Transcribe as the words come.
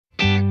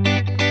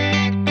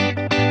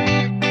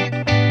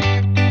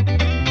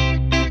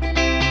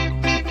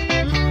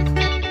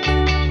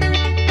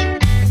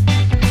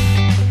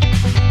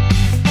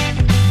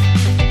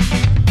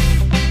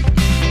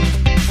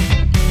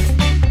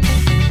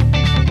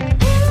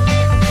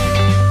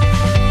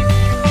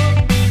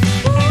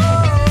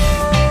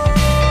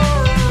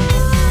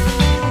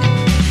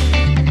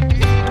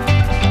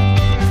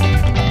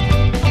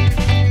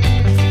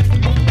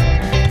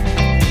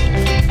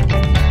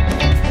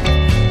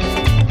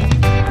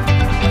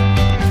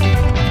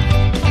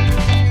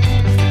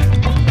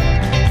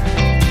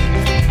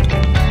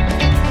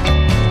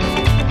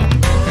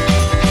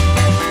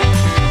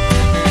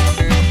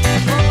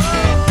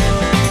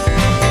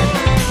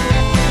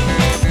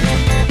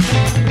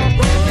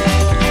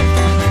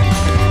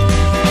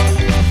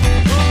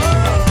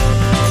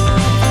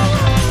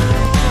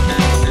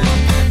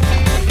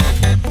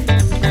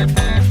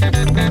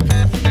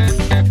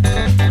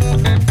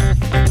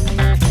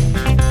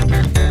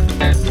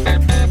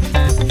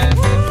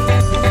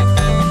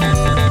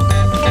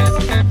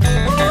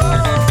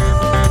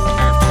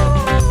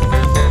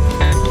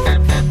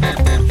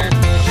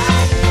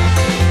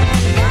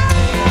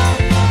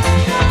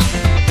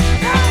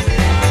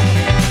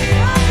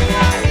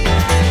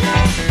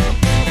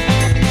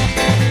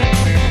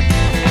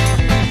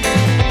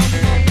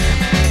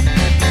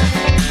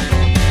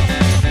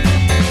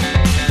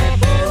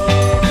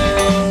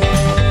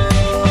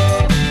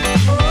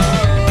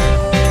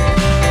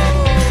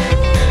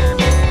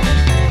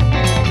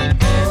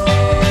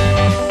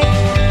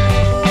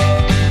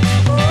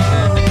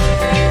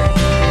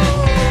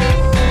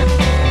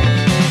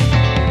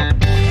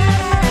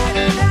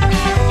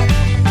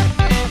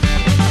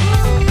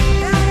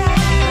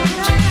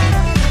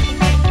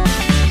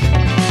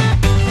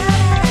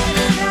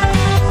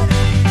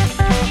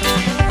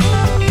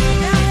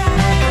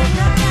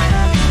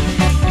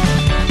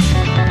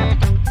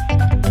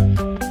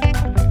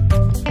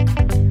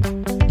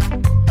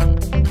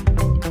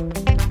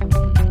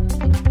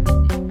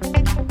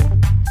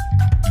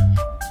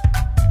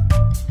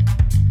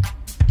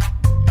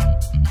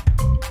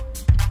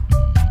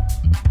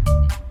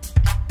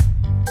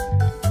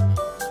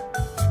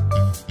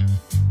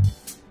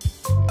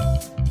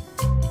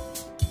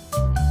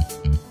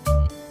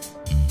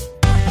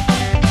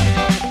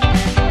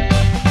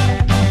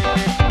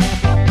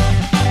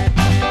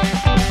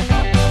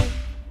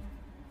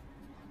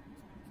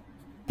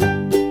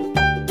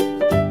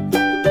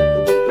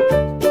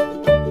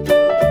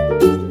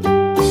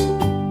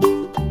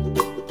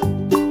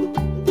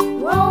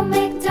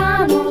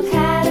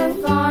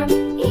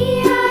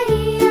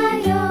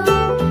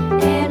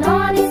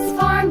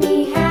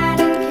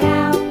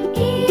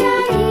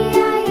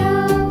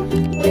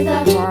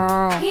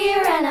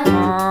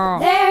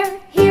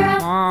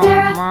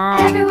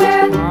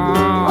everywhere.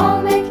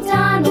 Old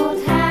MacDonald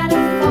had a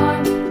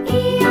farm,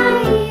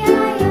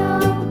 E-I-E-I-O.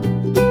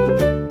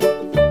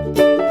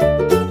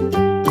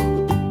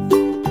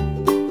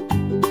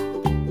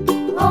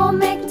 Old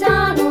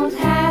MacDonald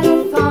had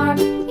a farm,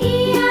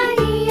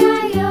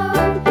 E-I-E-I-O.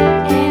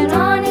 And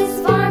on his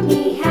farm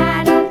he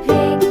had a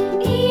pig,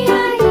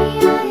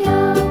 E-I-E-I-O.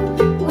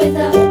 With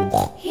a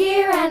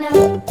here and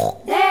a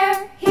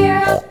there,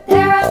 here up,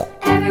 there up,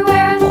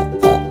 everywhere.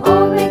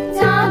 Old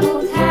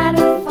MacDonald had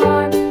a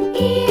farm,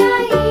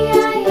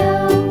 E-I-E-I-O.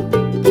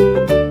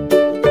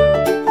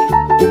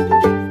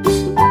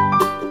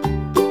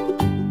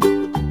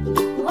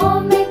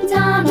 Old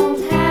MacDonald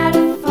had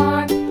a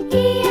farm,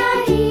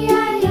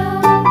 E-I-E-I-O.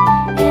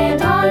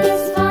 And on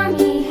his farm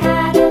he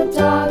had a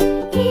dog,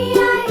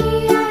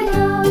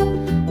 E-I-E-I-O.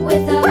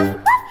 With a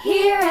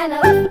here and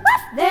a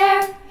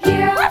there,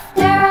 here up,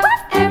 there up,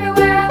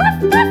 everywhere.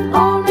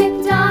 Old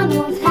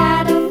MacDonald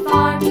had a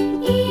farm,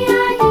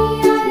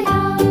 E-I-E-I-O.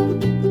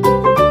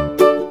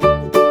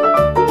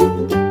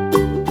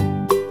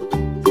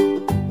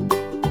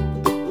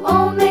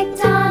 Old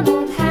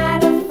MacDonald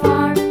had a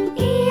farm,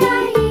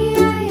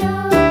 E-I-E-I-O.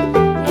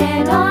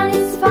 And on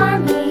his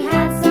farm he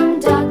had some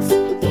ducks,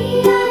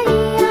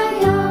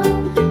 E-I-E-I-O.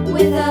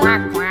 With a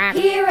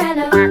here and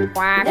a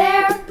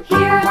there,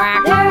 here,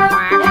 there,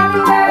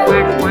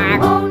 everywhere.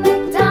 Old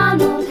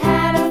MacDonald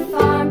had a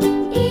farm,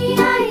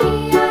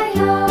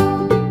 E-I-E-I-O.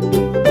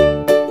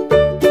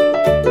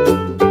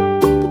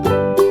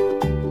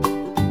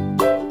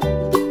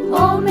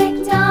 Old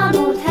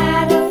MacDonald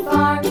had a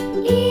farm,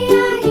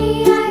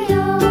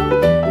 E-I-E-I-O.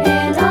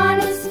 And on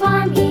his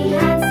farm he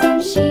had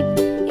some sheep,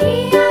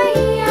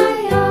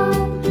 E-I-E-I-O.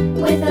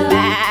 With a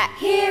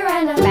here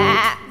and a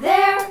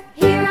there,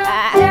 here,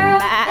 there,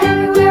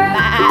 everywhere.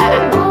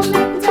 Old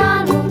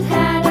MacDonald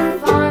had a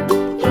farm,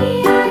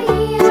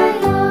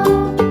 E-I-E-I-O.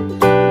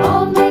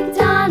 Old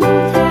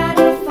MacDonald had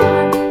a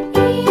farm,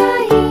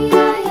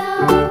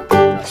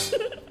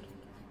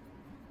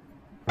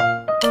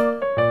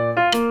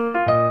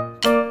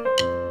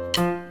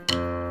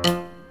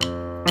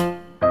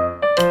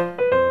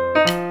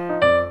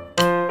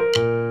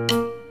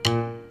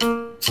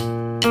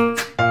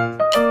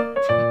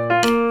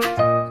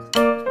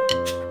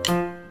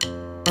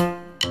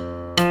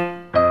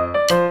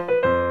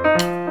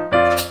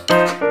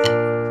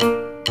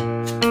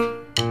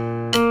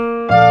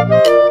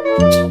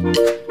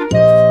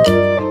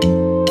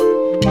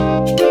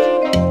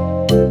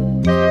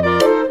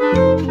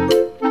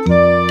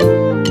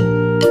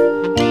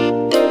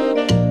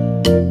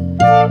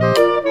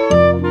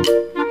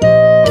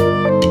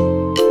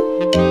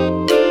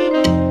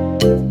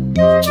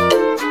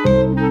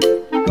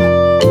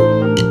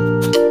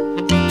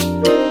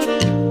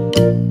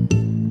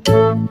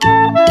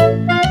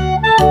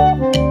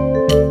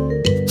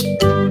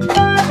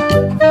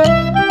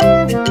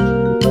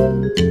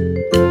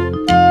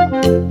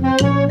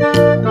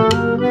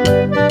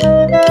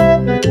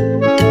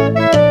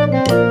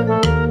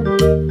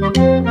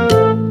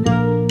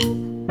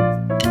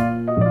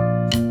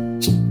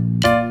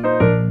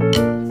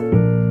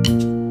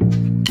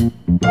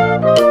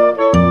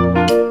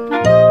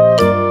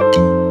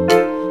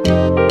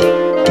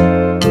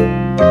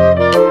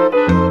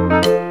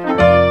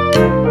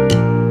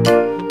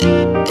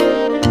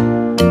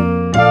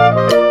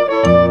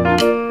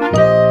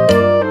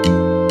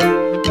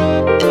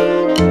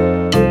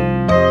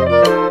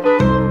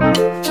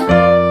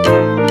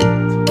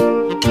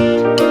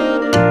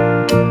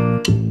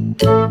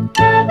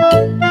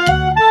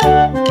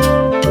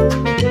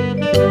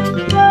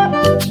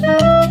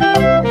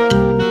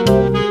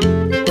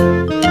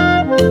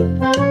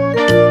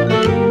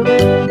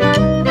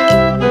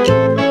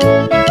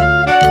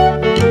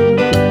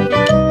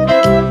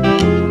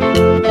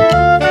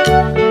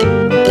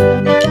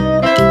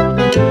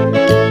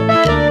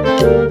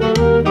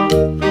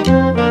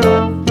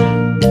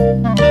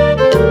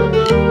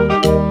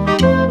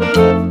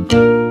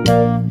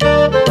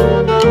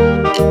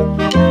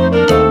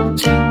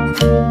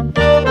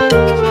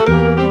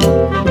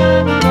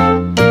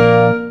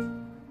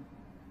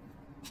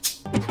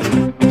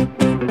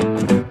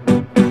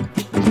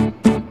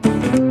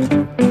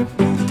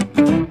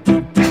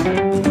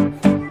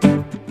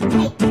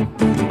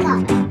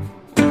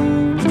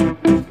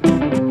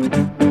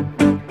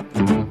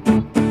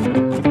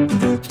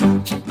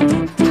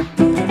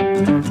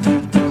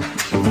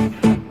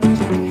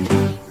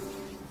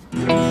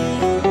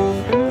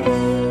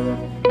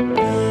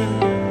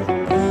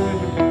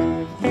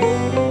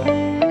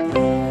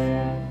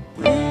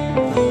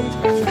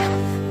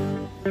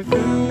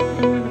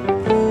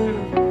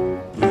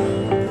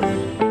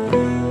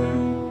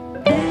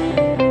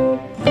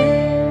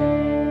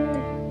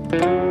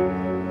 Thank you.